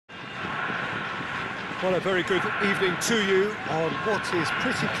Well, a very good evening to you on what is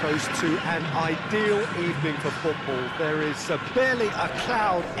pretty close to an ideal evening for football. There is barely a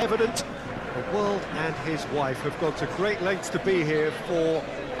cloud evident. The world and his wife have gone to great lengths to be here for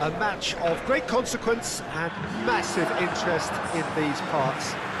a match of great consequence and massive interest in these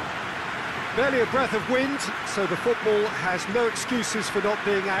parts. Barely a breath of wind, so the football has no excuses for not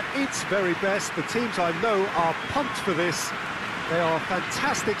being at its very best. The teams I know are pumped for this. They are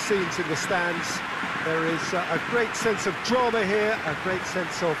fantastic scenes in the stands. There is a great sense of drama here, a great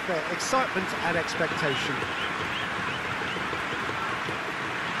sense of excitement and expectation.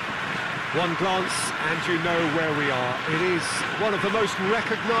 One glance and you know where we are. It is one of the most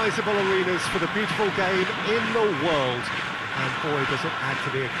recognisable arenas for the beautiful game in the world. And boy, does it add to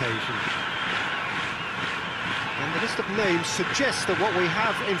the occasion. And the list of names suggests that what we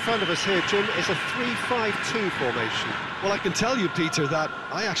have in front of us here, Jim, is a 3-5-2 formation. Well, I can tell you, Peter, that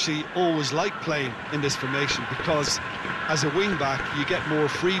I actually always like playing in this formation because as a wing-back, you get more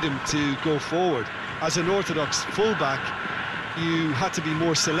freedom to go forward. As an orthodox full-back, you had to be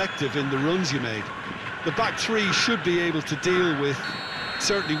more selective in the runs you made. The back three should be able to deal with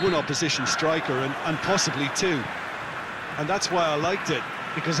certainly one opposition striker and possibly two. And that's why I liked it,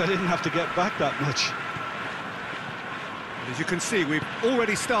 because I didn't have to get back that much. As you can see, we've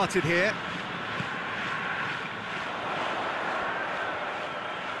already started here.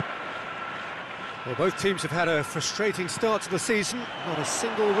 Well, both teams have had a frustrating start to the season, not a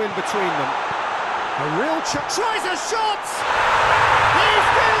single win between them. A real tries a shot! He's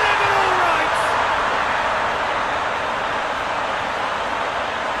delivered all right!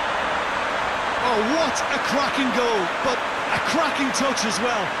 Oh, what a cracking goal, but a cracking touch as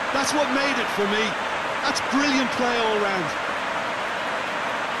well. That's what made it for me. That's brilliant play all round.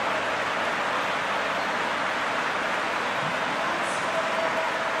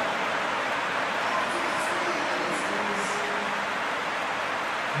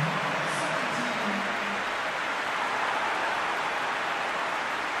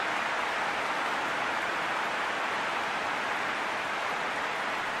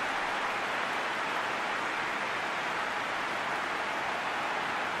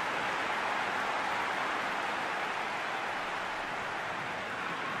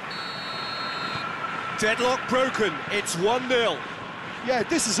 Deadlock broken, it's 1-0. Yeah,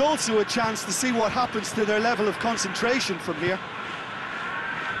 this is also a chance to see what happens to their level of concentration from here.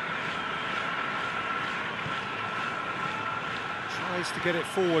 Tries to get it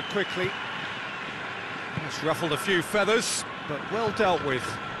forward quickly. It's ruffled a few feathers, but well dealt with.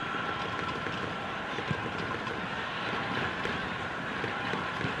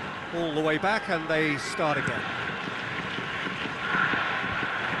 All the way back and they start again.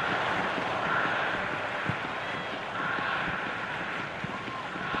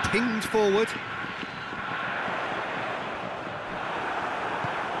 Pinged forward.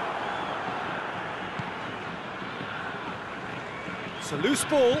 It's a loose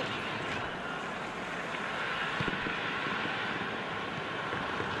ball.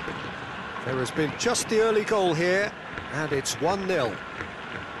 There has been just the early goal here, and it's 1-0.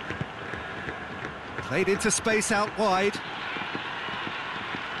 Played into space out wide.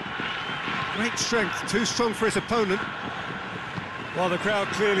 Great strength, too strong for his opponent. Well, the crowd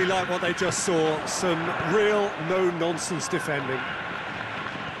clearly like what they just saw. Some real no-nonsense defending.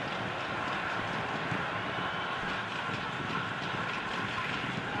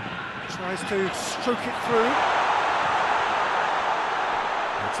 Tries to stroke it through.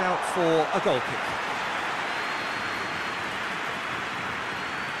 It's out for a goal kick.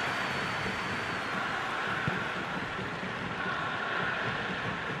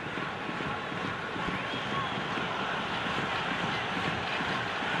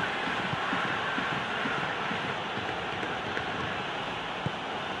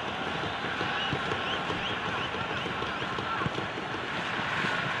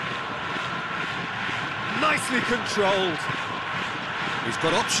 Nicely controlled. He's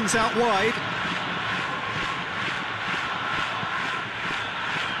got options out wide.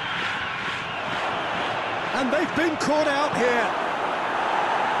 And they've been caught out here.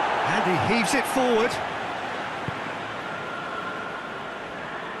 And he heaves it forward.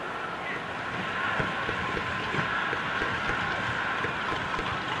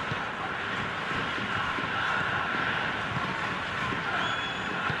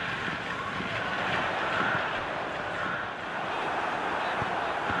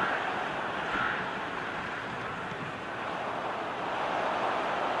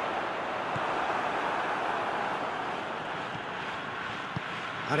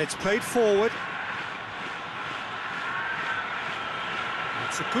 And it's played forward.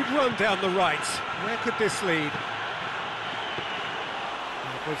 It's a good run down the right. Where could this lead?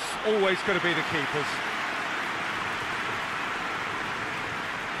 It was always going to be the keeper's.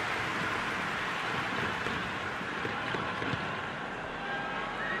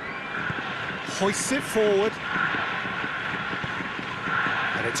 Hoists it forward.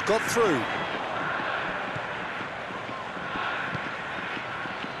 And it's got through.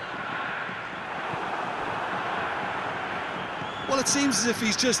 Well, it seems as if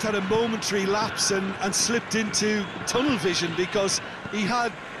he's just had a momentary lapse and slipped into tunnel vision, because he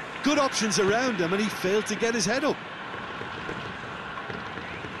had good options around him and he failed to get his head up.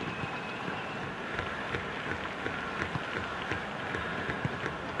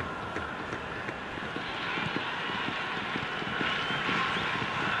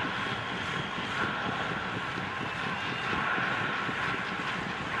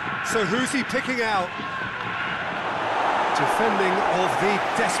 So who's he picking out? Defending of the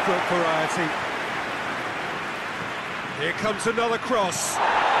desperate variety. Here comes another cross. You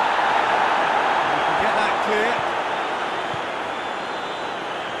can get that clear.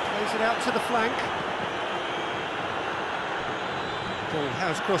 Plays it out to the flank. Ball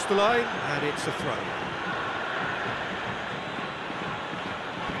has crossed the line, and it's a throw.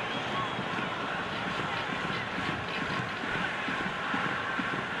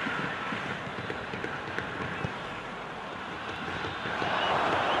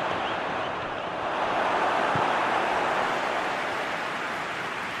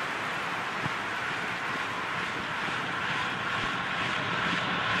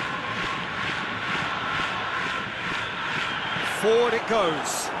 Forward it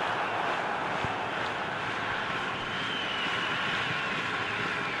goes.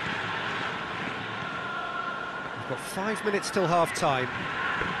 We've got 5 minutes till half-time.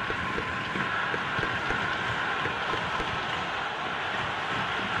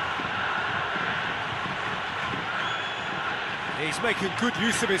 He's making good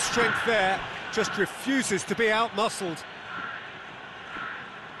use of his strength there, just refuses to be out-muscled.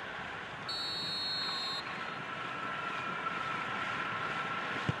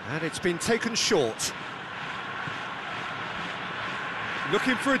 And it's been taken short.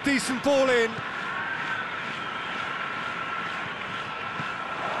 Looking for a decent ball in.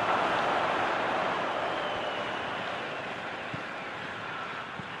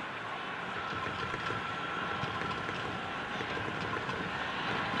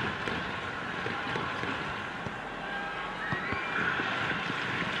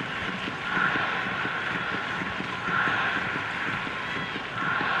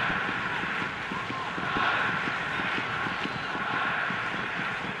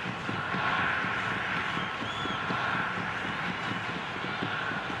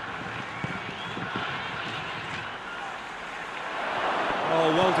 Oh,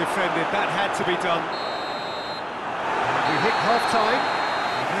 well defended, that had to be done. And we hit half-time,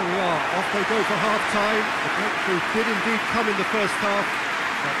 and there we are, off they go for half-time. The breakthrough did indeed come in the first half,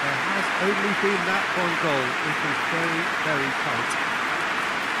 but there has only been that one goal. It was very, very tight.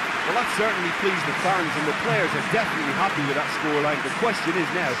 Well, that certainly pleased the fans, and the players are definitely happy with that scoreline. The question is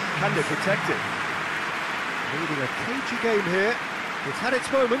now, can they protect it? Leading a cagey game here. It's had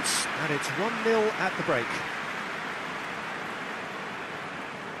its moments, and it's 1-0 at the break.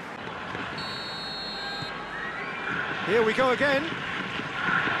 Here we go again.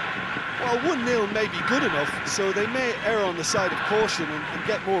 Well, 1-0 may be good enough, so they may err on the side of caution and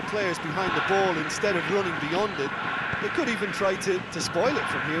get more players behind the ball instead of running beyond it. They could even try to spoil it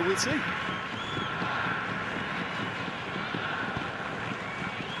from here, we'll see.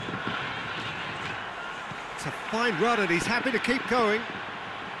 It's a fine run and he's happy to keep going.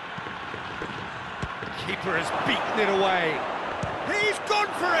 Keeper has beaten it away. He's gone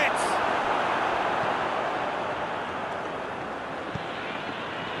for it!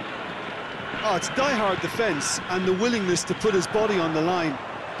 Oh, it's die-hard defence and the willingness to put his body on the line.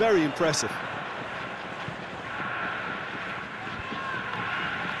 Very impressive.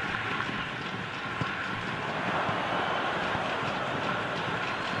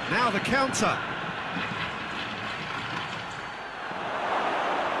 Now the counter.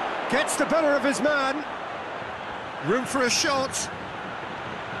 Gets the better of his man. Room for a shot.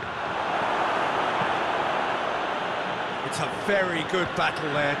 It's a very good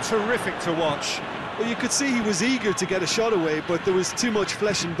battle there, terrific to watch. Well, you could see he was eager to get a shot away, but there was too much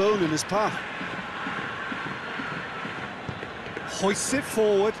flesh and bone in his path. Hoists it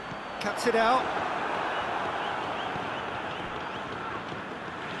forward, cuts it out.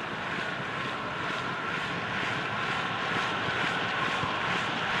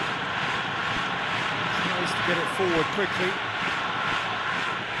 Tries to get it forward quickly.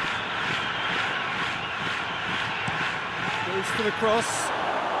 Goes for the cross.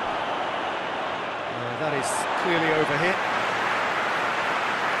 That is clearly overhit.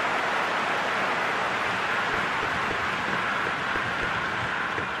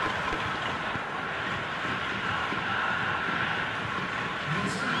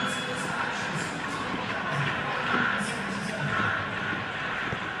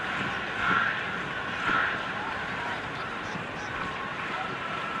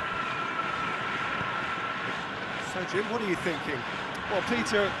 So, Jim, what are you thinking? Well,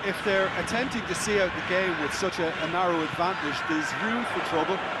 Peter, if they're attempting to see out the game with such a narrow advantage, there's room for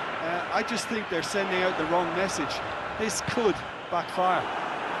trouble. I just think they're sending out the wrong message. This could backfire.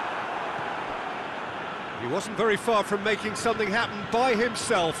 He wasn't very far from making something happen by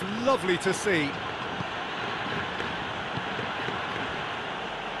himself. Lovely to see.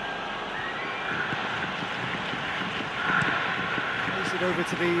 Plays it over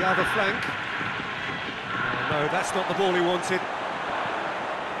to the other flank. Oh, no, that's not the ball he wanted.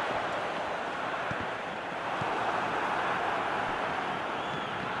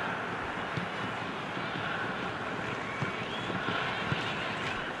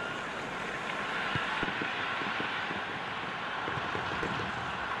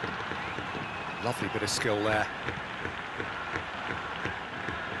 Lovely bit of skill there.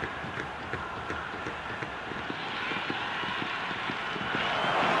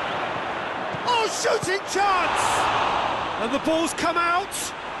 Oh, shooting chance! And the ball's come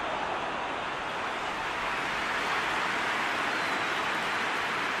out.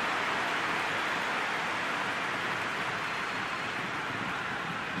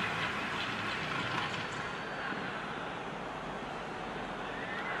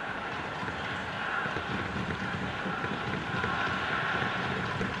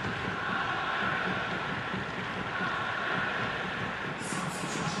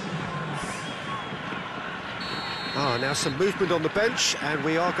 Now some movement on the bench, and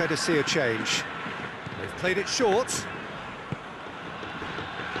we are going to see a change. They've played it short.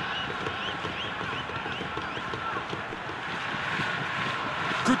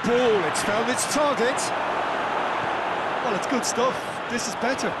 Good ball, it's found its target. Well, it's good stuff. This is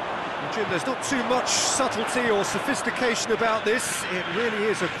better. Well, Jim, there's not too much subtlety or sophistication about this. It really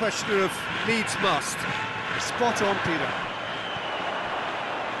is a question of needs must. Spot on, Peter.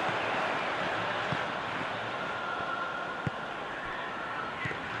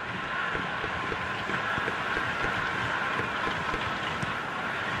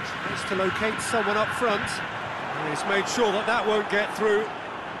 To locate someone up front, and he's made sure that that won't get through.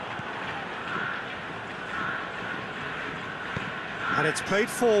 And it's played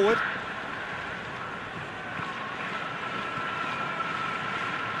forward.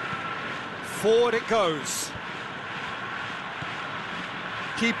 Forward it goes.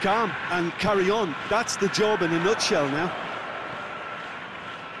 Keep calm and carry on. That's the job in a nutshell now.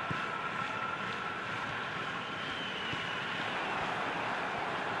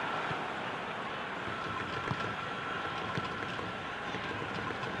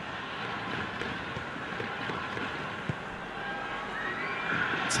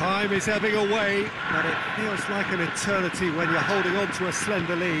 Time is ebbing away, but it feels like an eternity when you're holding on to a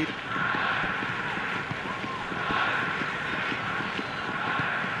slender lead.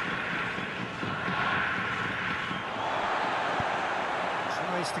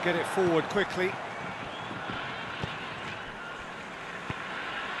 Tries to get it forward quickly.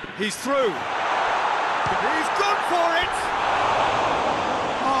 He's through. He's gone for it!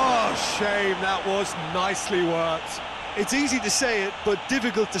 Oh, shame, that was nicely worked. It's easy to say it, but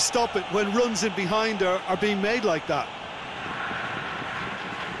difficult to stop it when runs in behind are being made like that.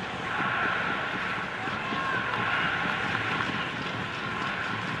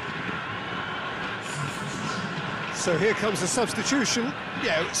 So here comes a substitution.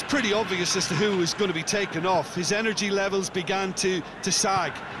 Yeah, it's pretty obvious as to who was going to be taken off. His energy levels began to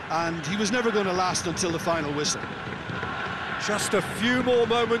sag, and he was never going to last until the final whistle. Just a few more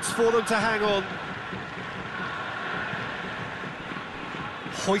moments for them to hang on.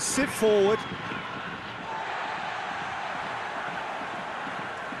 Hoists it forward.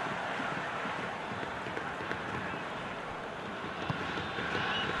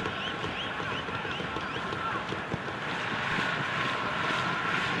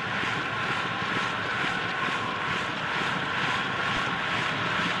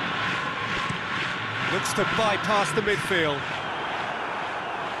 Looks to bypass the midfield.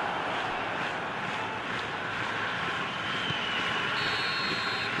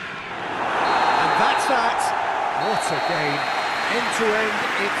 What a game. End to end,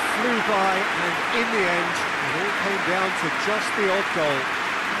 it flew by, and in the end, it all came down to just the odd goal.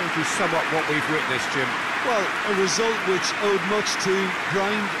 think is somewhat what we've witnessed, Jim. Well, a result which owed much to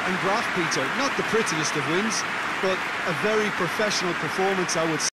grind and graft, Peter. Not the prettiest of wins, but a very professional performance, I would say.